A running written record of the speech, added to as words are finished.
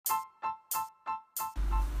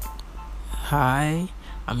Hi,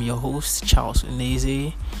 I'm your host Charles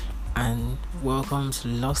Uneze, and welcome to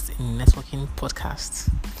Lost in Networking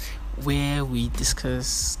podcast, where we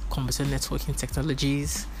discuss computer networking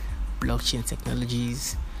technologies, blockchain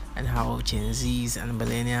technologies, and how Gen Zs and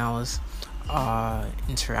millennials are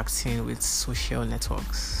interacting with social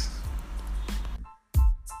networks.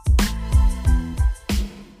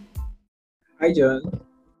 Hi, John.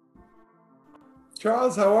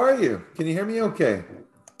 Charles, how are you? Can you hear me okay?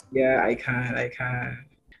 Yeah, I can. How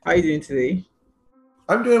are you doing today?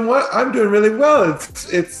 I'm doing what? I'm doing really well.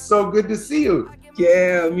 It's so good to see you.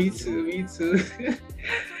 Yeah, me too.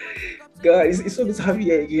 God, it's so good to have you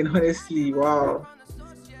here again, honestly. Wow.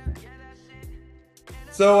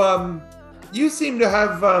 So, you seem to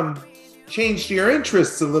have changed your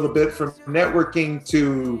interests a little bit from networking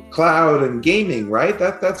to cloud and gaming, right?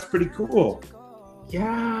 That's pretty cool.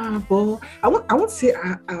 Yeah, but I won't say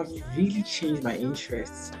I've really changed my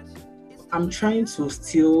interests. I'm trying to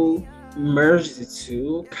still merge the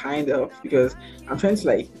two, kind of, because I'm trying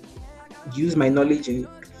to use my knowledge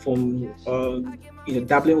from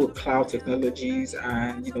dabbling with cloud technologies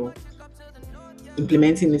and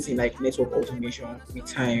implementing this in like network automation with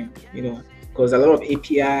time, because a lot of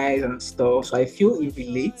APIs and stuff. So I feel it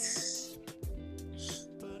relates.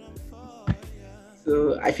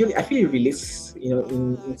 So I feel it relates,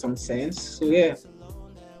 in some sense. So yeah.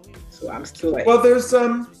 So I'm still like, Well, there's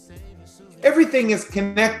everything is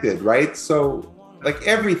connected, right? So like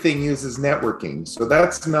everything uses networking. So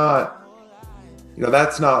that's not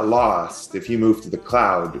lost if you move to the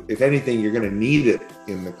cloud. If anything, you're going to need it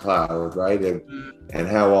in the cloud, right? And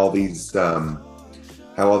how all these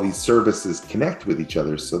services connect with each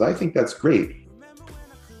other. So I think that's great.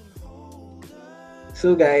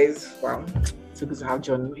 so guys, wow, so good to have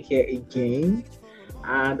John here again.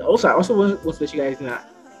 And also, I also want to let you guys know that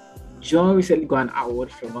John recently got an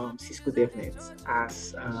award from Cisco DevNet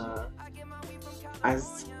as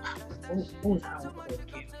what was that award called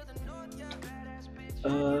again?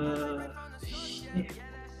 Shit.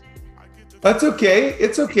 That's okay.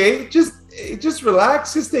 It's okay. Just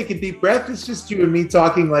relax. Just take a deep breath. It's just you and me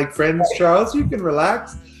talking like friends, Charles. You can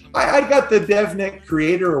relax. I got the DevNet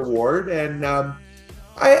Creator Award, and the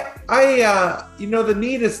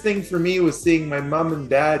neatest thing for me was seeing my mom and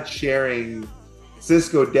dad sharing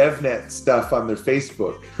Cisco DevNet stuff on their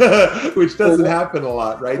Facebook, which doesn't happen a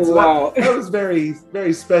lot, right? So Wow. that was very,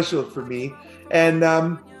 very special for me. And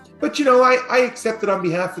but I accept it on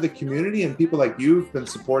behalf of the community, and people like you have been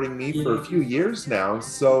supporting me for a few years now.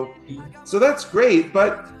 So that's great.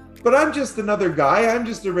 But I'm just another guy. I'm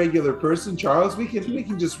just a regular person, Charles. We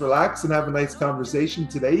can just relax and have a nice conversation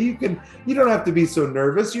today. You don't have to be so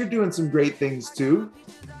nervous. You're doing some great things too.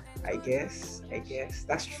 I guess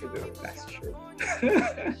that's true though. That's true.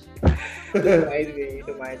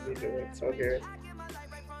 Don't mind me though. It's all good.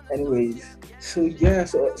 Anyways, so yeah,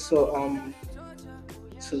 so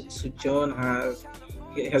John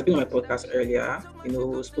he has been on my podcast earlier.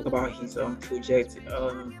 Spoke about his project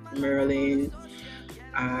Maryland,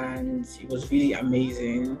 and it was really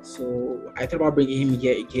amazing. So I thought about bringing him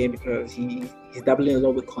here again because he's dabbling a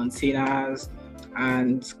lot with containers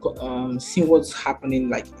and seeing what's happening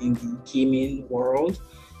like in the gaming world.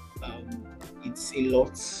 It's a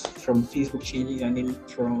lot from Facebook changing their name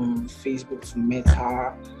from Facebook to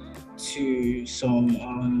Meta to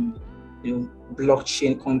some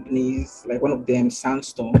blockchain companies, like one of them,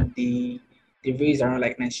 Sandstorm. They raised around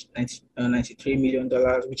like $93 million,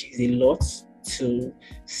 which is a lot to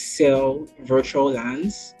sell virtual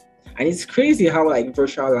lands. And it's crazy how like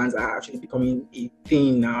virtual lands are actually becoming a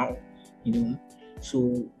thing now.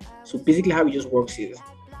 So basically how it just works is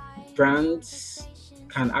brands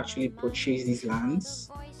can actually purchase these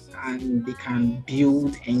lands and they can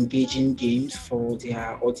build engaging games for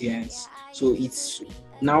their audience. So it's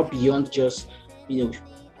now beyond just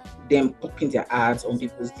them popping their ads on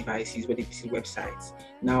people's devices where they visit websites.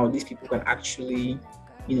 Now these people can actually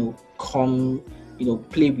come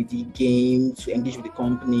play with the game, to engage with the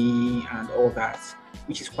company and all that,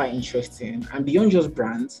 which is quite interesting. And beyond just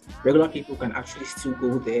brands, regular people can actually still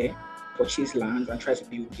go there, purchase land and try to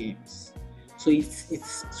build games. So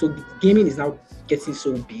so gaming is now getting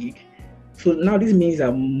so big. So now this means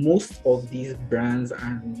that most of these brands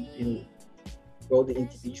and all the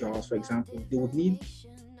individuals, for example, they would need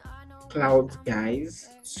cloud guys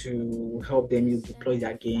to help them deploy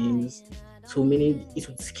their games. So meaning it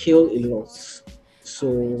would scale a lot.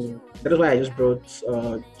 So that is why I just brought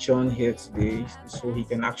John here today, so he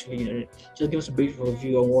can actually just give us a brief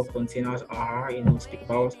overview on what containers are, speak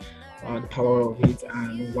about the power of it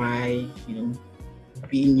and why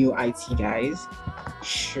we new IT guys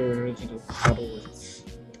should dabble with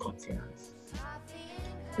containers.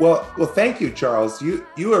 Well, thank you, Charles.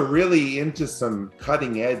 You are really into some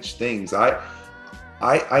cutting edge things.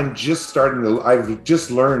 I'm just starting to. I've just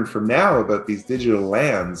learned from now about these digital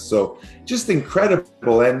lands, so just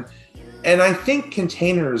incredible. And I think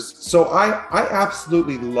containers. So I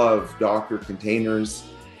absolutely love Docker containers,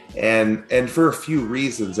 and for a few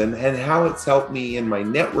reasons, and how it's helped me in my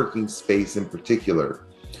networking space in particular.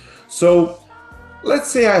 So let's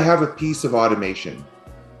say I have a piece of automation,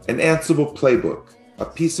 an Ansible playbook, a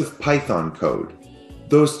piece of Python code.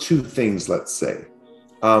 Those two things, let's say.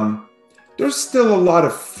 There's still a lot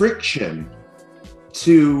of friction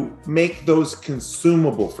to make those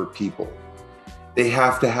consumable for people. They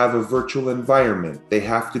have to have a virtual environment. They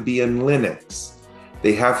have to be in Linux.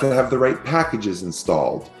 They have to have the right packages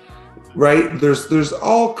installed, right? There's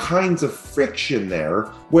all kinds of friction there,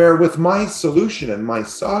 where with my solution and my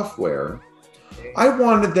software, I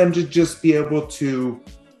wanted them to just be able to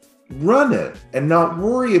run it and not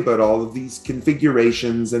worry about all of these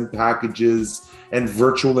configurations and packages and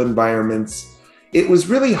virtual environments. It was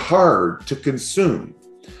really hard to consume.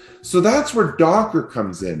 So that's where Docker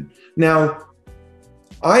comes in. Now,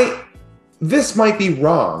 this might be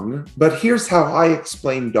wrong, but here's how I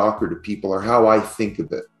explain Docker to people, or how I think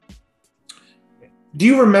of it. Do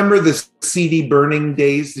you remember the CD burning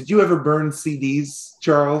days? Did you ever burn CDs,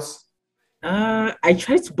 Charles? I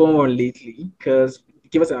tried to burn one lately because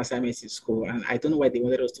give us an assignment in school, and I don't know why they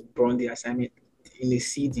wanted us to burn the assignment in a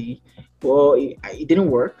CD, but it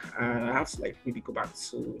didn't work. I have to maybe go back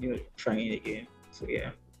to trying it again. So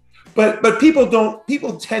yeah. But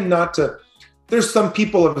people tend not to. There's some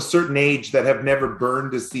people of a certain age that have never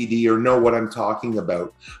burned a CD or know what I'm talking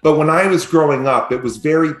about. But when I was growing up, it was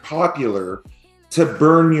very popular to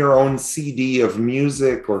burn your own CD of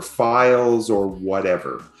music or files or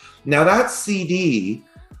whatever. Now that CD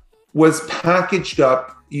was packaged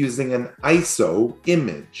up using an ISO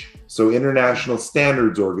image. So International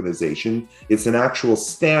Standards Organization, it's an actual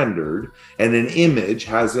standard, and an image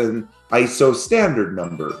has an ISO standard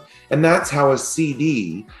number. And that's how a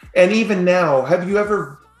CD, and even now, have you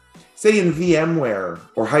ever, say in VMware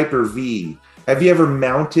or Hyper-V, have you ever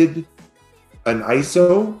mounted an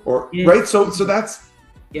ISO right? So that's,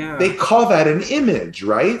 they call that an image,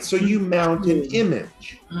 right? So you mount an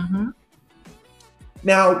image. Mm-hmm.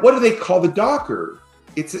 Now, what do they call the Docker?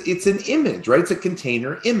 It's an image, right? It's a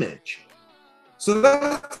container image. So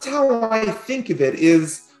that's how I think of it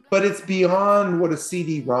but it's beyond what a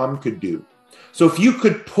CD-ROM could do. So if you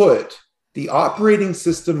could put the operating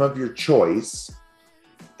system of your choice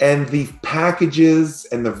and the packages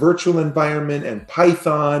and the virtual environment and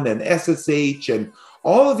Python and SSH and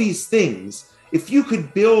all of these things, if you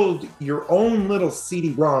could build your own little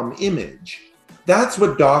CD-ROM image, that's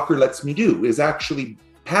what Docker lets me do, is actually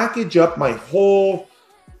package up all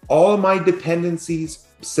of my dependencies,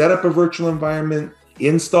 set up a virtual environment,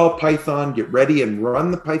 install Python, get ready and run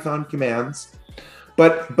the Python commands.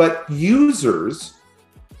 But users,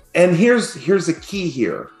 and here's a key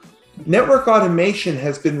here. Network automation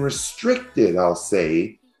has been restricted, I'll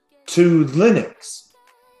say, to Linux.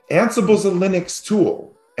 Ansible's a Linux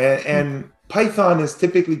tool, and Python is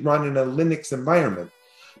typically run in a Linux environment.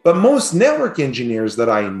 But most network engineers that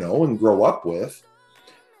I know and grow up with,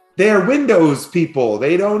 they're Windows people.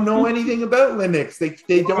 They don't know anything about Linux.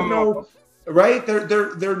 They don't know, right?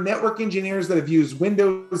 They're network engineers that have used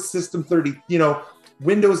Windows System 30,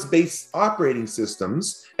 Windows-based operating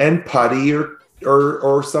systems and PuTTY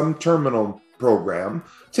or some terminal program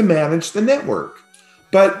to manage the network.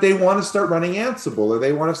 But they want to start running Ansible, or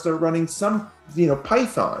they want to start running some,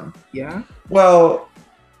 Python. Yeah. Well,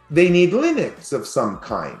 they need Linux of some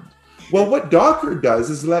kind. Well, what Docker does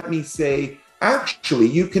is let me say, actually,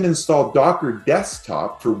 you can install Docker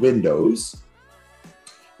Desktop for Windows,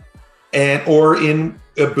 or in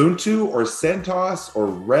Ubuntu or CentOS or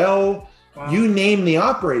RHEL. Wow. You name the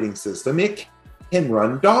operating system, it can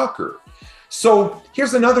run Docker. So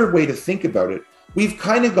here's another way to think about it. We've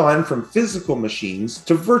kind of gone from physical machines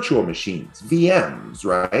to virtual machines, VMs,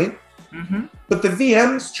 right? Mm-hmm. But the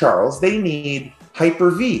VMs, Charles, they need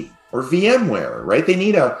Hyper-V or VMware, right? They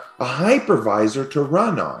need a hypervisor to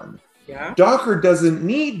run on. Yeah. Docker doesn't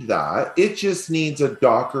need that. It just needs a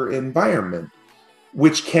Docker environment,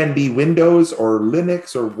 which can be Windows or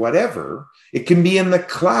Linux or whatever. It can be in the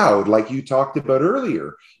cloud, like you talked about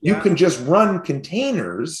earlier. Yeah. You can just run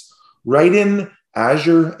containers right in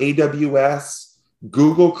Azure, AWS,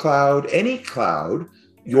 Google Cloud, any cloud,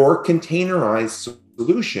 your containerized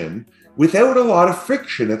solution without a lot of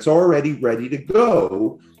friction. It's already ready to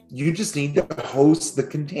go. You just need to host the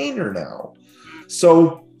container now.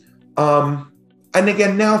 So And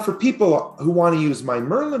again, now for people who want to use my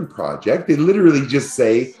Merlin project, they literally just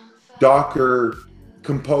say Docker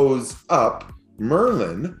compose up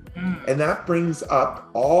Merlin, and that brings up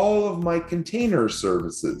all of my container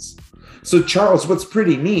services. So Charles, what's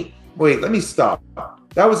pretty neat, wait, let me stop.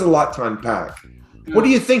 That was a lot to unpack. What do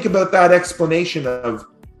you think about that explanation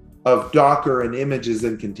of Docker and images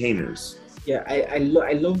and containers? Yeah, I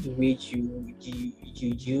love the way you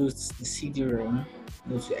used the CD-ROM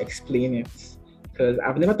to explain it, because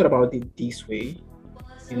I've never thought about it this way,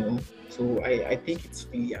 you know. So I think it's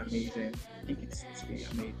really amazing. I think it's really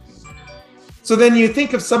amazing. So then you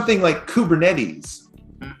think of something like Kubernetes,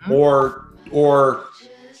 or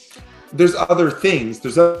there's other things,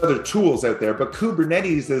 there's other tools out there, but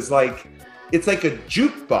Kubernetes is like, it's like a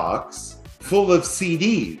jukebox full of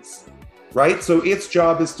CDs, right? So its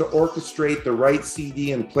job is to orchestrate the right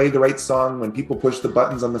CD and play the right song when people push the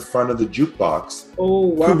buttons on the front of the jukebox. Oh,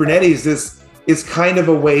 wow. Kubernetes is kind of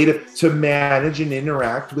a way to manage and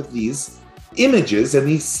interact with these images and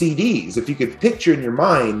these CDs. If you could picture in your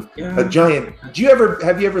mind a giant,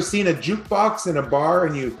 have you ever seen a jukebox in a bar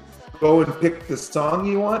and you go and pick the song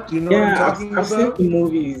you want? Do you know what I'm talking about? I've seen the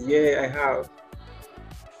movies. Yeah, I have.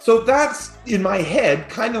 So that's in my head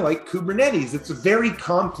kind of like Kubernetes. It's a very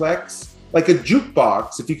complex, like a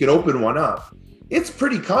jukebox, if you could open one up. It's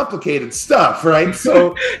pretty complicated stuff, right?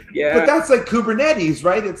 So, but that's like Kubernetes,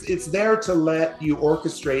 right? It's there to let you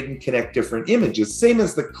orchestrate and connect different images. Same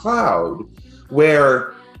as the cloud,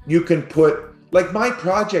 where you can put, like my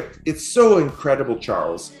project, it's so incredible,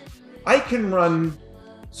 Charles. I can run,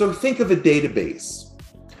 so think of a database.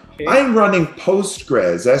 Okay. I'm running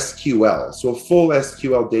Postgres SQL, so a full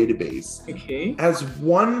SQL database, as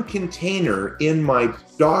one container in my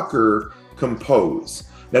Docker Compose.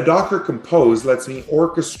 Now, Docker Compose lets me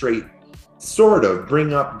orchestrate, sort of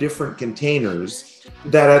bring up different containers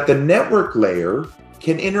that at the network layer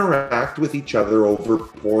can interact with each other over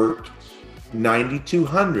port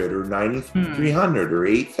 9200 or 9300 or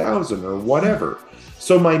 8000 or whatever.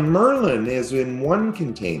 So my Merlin is in one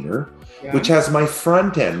container, which has my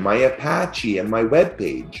front end, my Apache, and my web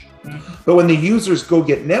page. But when the users go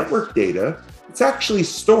get network data, it's actually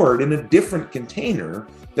stored in a different container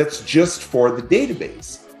that's just for the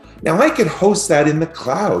database. Now I could host that in the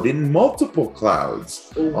cloud, in multiple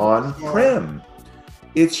clouds, on-prem.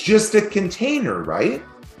 It's just a container, right?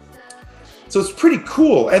 So it's pretty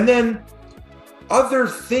cool. And then other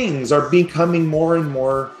things are becoming more and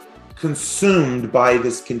more consumed by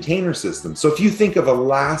this container system. So if you think of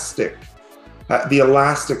Elastic, the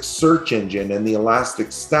Elastic search engine and the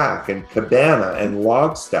Elastic Stack and Kibana and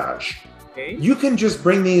Logstash, you can just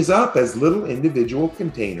bring these up as little individual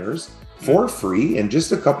containers for free in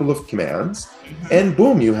just a couple of commands, and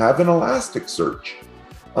boom, you have an Elasticsearch.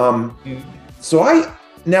 So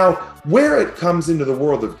now where it comes into the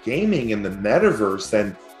world of gaming and the metaverse,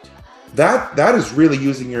 and that is really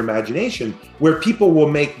using your imagination, where people will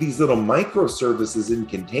make these little microservices in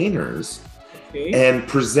containers and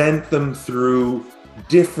present them through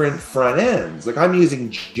different front ends. Like I'm using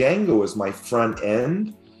Django as my front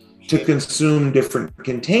end to consume different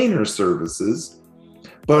container services.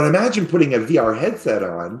 But imagine putting a VR headset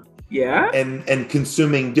on and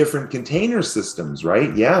consuming different container systems, right?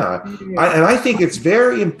 And I think it's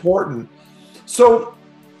very important. So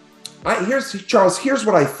Charles, here's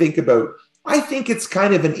what I think about. I think it's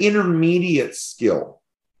kind of an intermediate skill,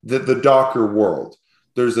 the Docker world.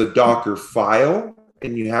 There's a Docker file,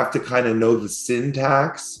 and you have to kind of know the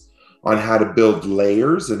syntax on how to build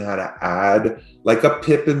layers and how to add like a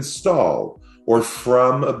pip install, or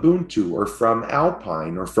from Ubuntu, or from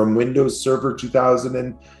Alpine, or from Windows Server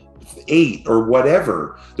 2008, or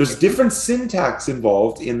whatever. There's different syntax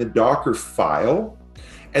involved in the Docker file,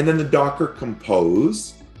 and then the Docker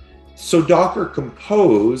Compose. So Docker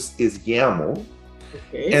Compose is YAML,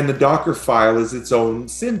 and the Docker file is its own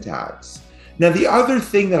syntax. Now, the other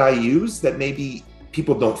thing that I use that maybe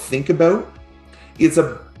people don't think about is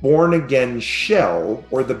a born-again shell,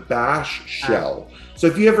 or the bash shell. So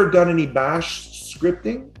have you ever done any bash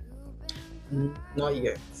scripting? Not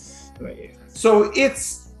yet. So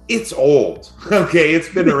it's old. Okay, it's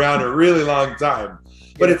been around a really long time,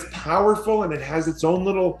 but it's powerful, and it has its own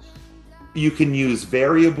little, you can use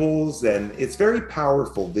variables, and it's very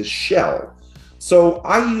powerful, this shell. So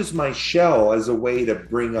I use my shell as a way to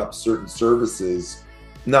bring up certain services,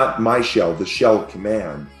 not my shell, the shell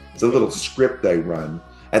command. It's a little script I run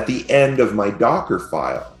at the end of my Docker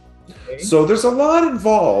file. So there's a lot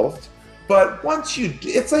involved, but once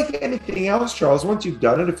it's like anything else, Charles, once you've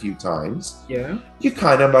done it a few times, you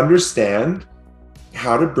kind of understand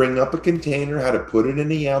how to bring up a container, how to put it in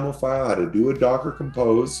a YAML file, how to do a Docker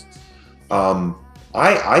Compose.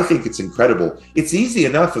 I think it's incredible. It's easy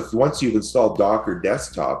enough if once you've installed Docker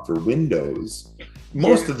Desktop for Windows.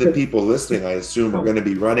 Most of the people listening, I assume, are going to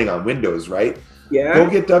be running on Windows, right? Yeah. Go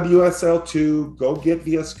get WSL2, go get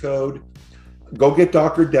VS Code, go get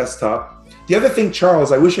Docker Desktop. The other thing,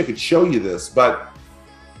 Charles, I wish I could show you this, but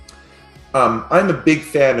I'm a big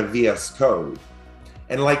fan of VS Code.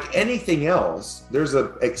 And like anything else, there's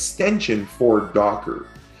an extension for Docker.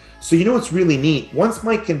 So you know what's really neat? Once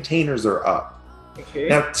my containers are up, okay.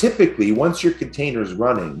 Now typically once your container's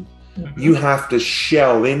running, you have to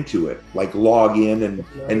shell into it, like log in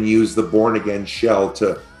and use the born again shell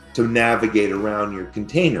to navigate around your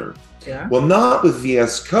container. Yeah. Well, not with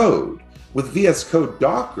VS Code. With VS Code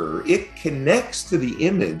Docker, it connects to the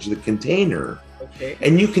image, the container, okay,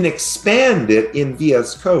 and you can expand it in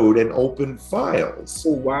VS Code and open files.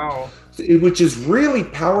 Oh, wow. Which is really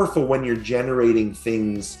powerful when you're generating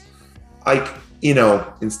things like,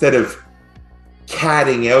 instead of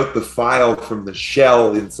catting out the file from the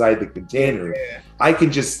shell inside the container, I can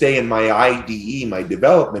just stay in my IDE, my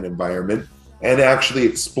development environment, and actually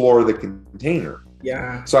explore the container.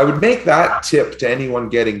 Yeah. So I would make that tip to anyone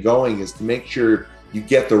getting going, is to make sure you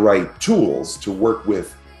get the right tools to work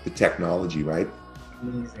with the technology, right?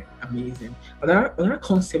 Amazing. Another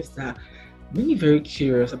concept that made me very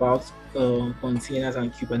curious about containers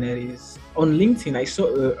and Kubernetes. On LinkedIn, I saw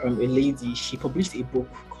a lady. She published a book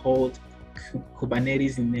called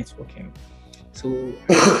Kubernetes in Networking. So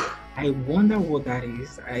I wonder what that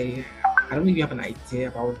is. I don't know if you have an idea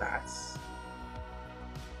about that.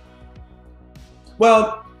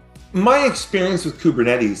 Well, my experience with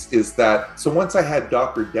Kubernetes is that, so once I had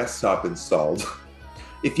Docker Desktop installed,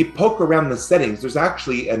 if you poke around the settings, there's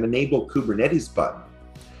actually an Enable Kubernetes button.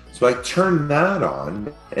 So I turned that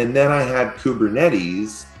on, and then I had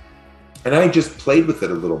Kubernetes, and I just played with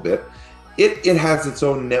it a little bit. It has its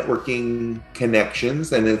own networking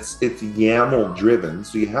connections, and it's YAML driven,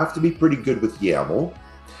 so you have to be pretty good with YAML.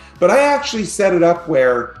 But I actually set it up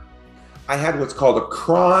where I had what's called a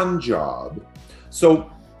cron job.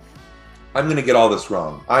 So I'm going to get all this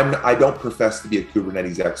wrong. I don't profess to be a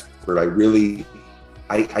Kubernetes expert.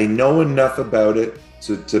 I know enough about it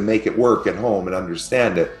to make it work at home and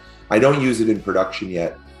understand it. I don't use it in production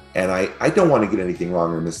yet, and I don't want to get anything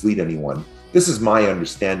wrong or mislead anyone. This is my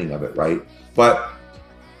understanding of it, right? But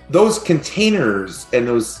those containers and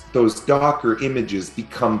those Docker images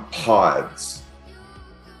become pods.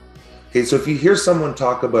 Okay, so if you hear someone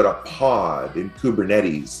talk about a pod in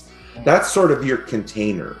Kubernetes, that's sort of your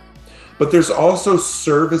container. But there's also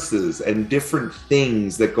services and different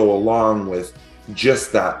things that go along with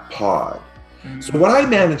just that pod. So what I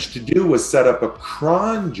managed to do was set up a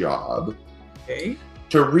cron job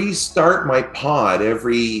to restart my pod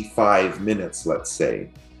every 5 minutes, let's say.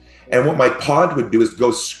 And what my pod would do is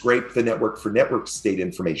go scrape the network for network state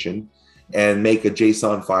information and make a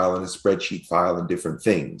JSON file and a spreadsheet file and different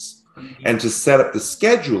things. And to set up the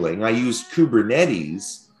scheduling, I used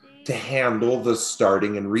Kubernetes to handle the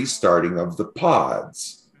starting and restarting of the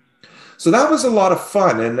pods. So that was a lot of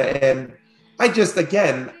fun. And I just,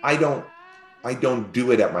 again, I don't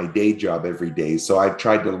do it at my day job every day. So I've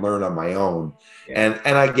tried to learn on my own. And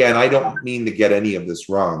again, I don't mean to get any of this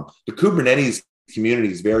wrong. The Kubernetes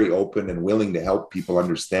community is very open and willing to help people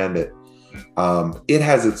understand it. It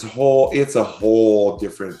has it's a whole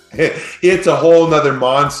different, it's a whole nother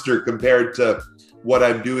monster compared to what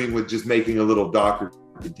I'm doing with just making a little Docker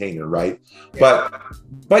container, right?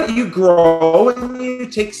 But you grow and you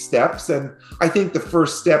take steps. And I think the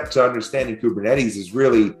first step to understanding Kubernetes is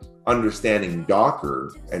really understanding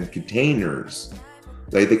Docker and containers.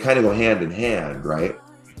 They kind of go hand in hand, right?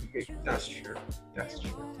 That's true.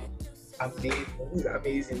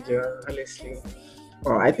 Amazing, John. Honestly,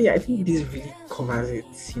 well, I think this really covers it.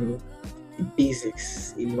 The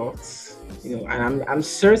basics a lot. And I'm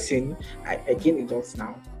certain I gain a lot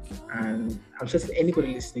now, and I'm certain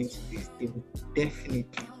anybody listening to this, they will definitely,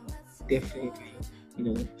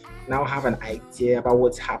 now have an idea about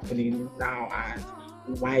what's happening now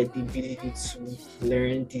and why they really need to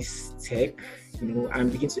learn this tech,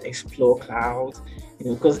 and begin to explore cloud,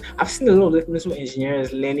 because I've seen a lot of network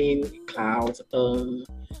engineers learning cloud.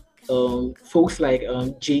 Folks like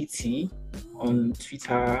JT on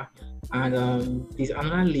Twitter, and there's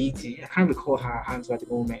another lady, I can't recall her handle at the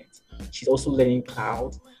moment. She's also learning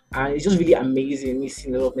cloud, and it's just really amazing me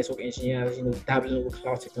seeing a lot of network engineers, dabbling with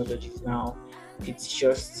cloud technologies now. It's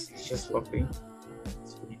just lovely.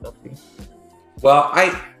 It's really lovely. Well,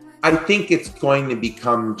 I think it's going to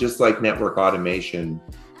become just like network automation,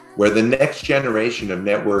 where the next generation of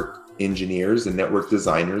network engineers and network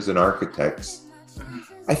designers and architects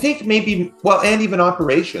I think maybe, well, and even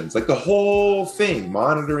operations, like the whole thing,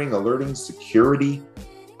 monitoring, alerting, security,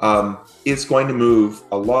 is going to move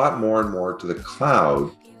a lot more and more to the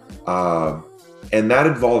cloud. And that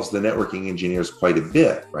involves the networking engineers quite a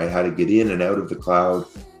bit, right? How to get in and out of the cloud.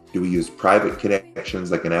 Do we use private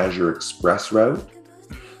connections like an Azure Express route?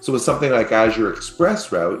 So with something like Azure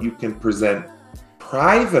Express route, you can present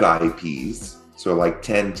private IPs, so like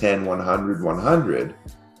 10, 10, 100, 100,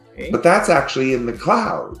 but that's actually in the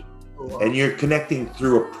cloud. And you're connecting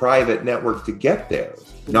through a private network to get there,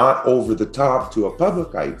 not over the top to a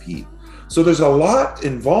public IP. So there's a lot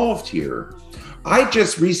involved here. I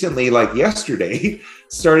just recently, like yesterday,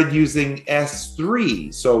 started using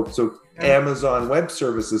S3, so Amazon Web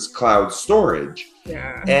Services cloud storage.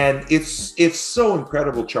 Yeah. And it's so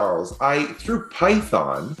incredible, Charles. Through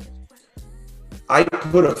Python, I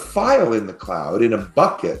put a file in the cloud in a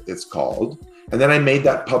bucket, it's called, and then I made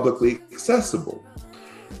that publicly accessible.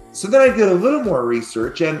 So then I did a little more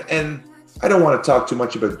research, and I don't want to talk too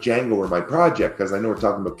much about Django or my project because I know we're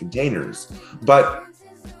talking about containers, but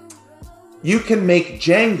you can make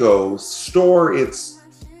Django store its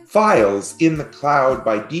files in the cloud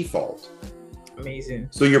by default. Amazing.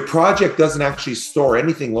 So your project doesn't actually store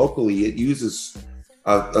anything locally. It uses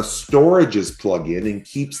a storages plugin and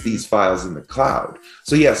keeps these files in the cloud.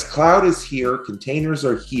 So yes, cloud is here, containers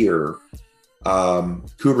are here,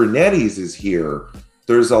 Kubernetes is here.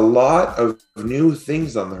 There's a lot of new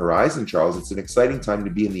things on the horizon, Charles. It's an exciting time to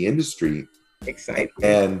be in the industry.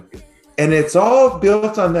 Exciting. And it's all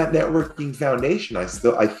built on that networking foundation.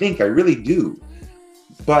 I really do.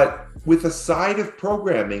 But with a side of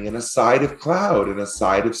programming and a side of cloud and a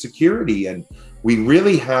side of security. And we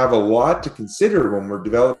really have a lot to consider when we're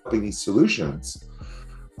developing these solutions.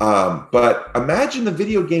 But imagine the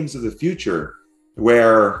video games of the future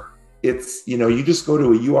where it's, you just go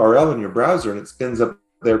to a URL in your browser and it spins up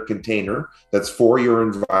their container that's for your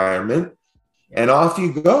environment and off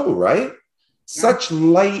you go, right? Such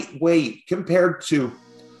lightweight compared to,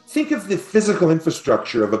 think of the physical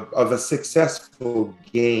infrastructure of a successful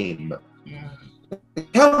game.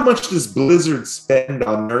 How much does Blizzard spend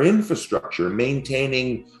on their infrastructure,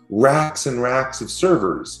 maintaining racks and racks of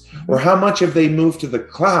servers? Or how much have they moved to the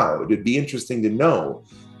cloud? It'd be interesting to know.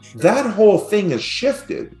 That whole thing has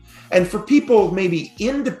shifted. And for people, maybe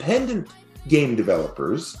independent game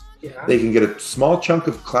developers, they can get a small chunk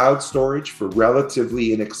of cloud storage for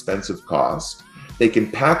relatively inexpensive cost. They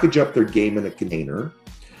can package up their game in a container.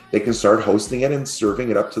 They can start hosting it and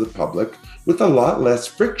serving it up to the public with a lot less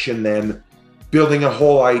friction than building a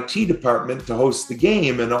whole IT department to host the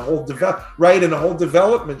game and a whole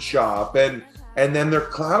development shop and then their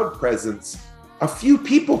cloud presence. A few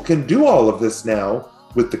people can do all of this now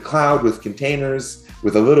with the cloud, with containers,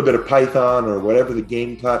 with a little bit of Python or whatever the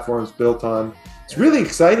game platform is built on. It's really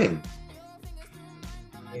exciting.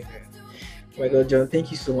 Oh my God, John,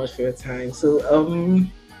 thank you so much for your time. So,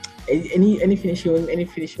 any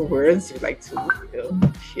finishing words you'd like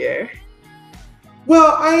to share?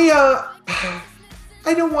 Well, I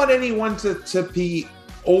don't want anyone to be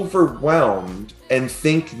overwhelmed and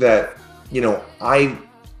think that I'm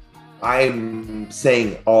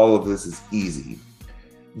saying all of this is easy.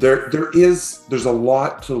 There's a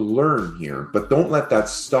lot to learn here, but don't let that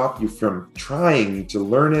stop you from trying to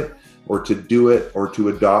learn it or to do it or to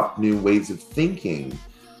adopt new ways of thinking.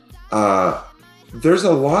 There's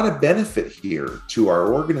a lot of benefit here to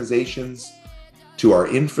our organizations, to our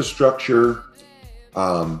infrastructure.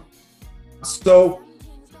 So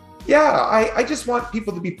yeah, I just want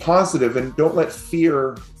people to be positive and don't let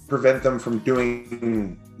fear prevent them from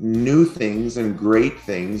doing new things and great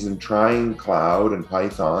things and trying cloud and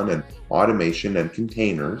Python and automation and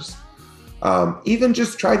containers. Even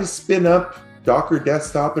just try to spin up Docker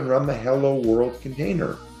Desktop and run the Hello World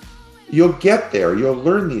container. You'll get there. You'll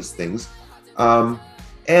learn these things.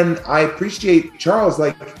 And I appreciate, Charles,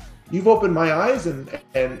 like you've opened my eyes and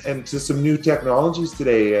to some new technologies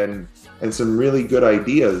today and some really good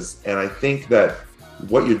ideas. And I think that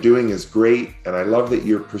what you're doing is great. And I love that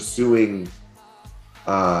you're pursuing,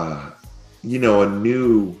 a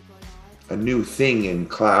new thing in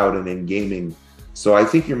cloud and in gaming. So I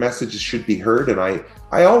think your messages should be heard. And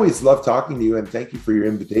I always love talking to you, and thank you for your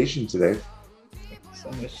invitation today. Thank you so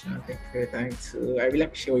much. Thank you for your time too. I really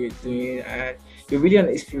appreciate what you're doing. You're really an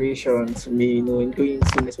inspiration to me, in going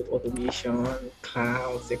into this with automation,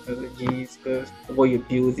 cloud technologies, because of what you're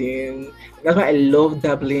building. That's why I love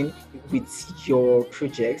dabbling with your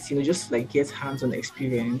projects, just like get hands-on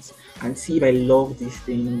experience and see if I love these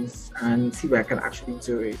things and see if I can actually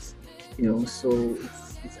do it. So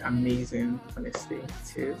it's amazing, honestly.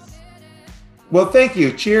 Cheers. Well, thank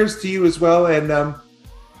you. Cheers to you as well. And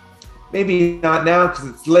maybe not now because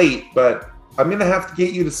it's late, but I'm going to have to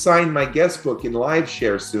get you to sign my guest book in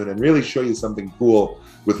LiveShare soon and really show you something cool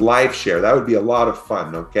with LiveShare. That would be a lot of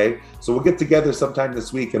fun, okay? So we'll get together sometime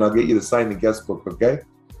this week and I'll get you to sign the guest book, okay?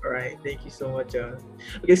 All right. Thank you so much, John.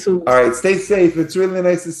 Okay, so all right, stay safe. It's really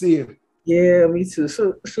nice to see you. Yeah, me too.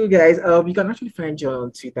 So guys, you can actually find John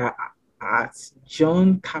on Twitter at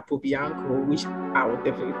John Capobianco, which I will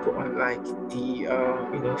definitely put on like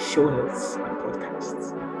the show notes and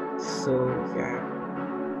podcasts. So yeah,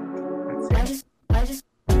 that's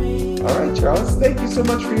it. All right, Charles. Thank you so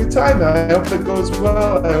much for your time. I hope it goes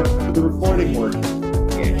well. I hope the recording works.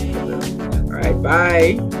 Yeah. All right.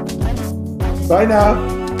 Bye. Bye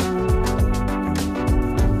now.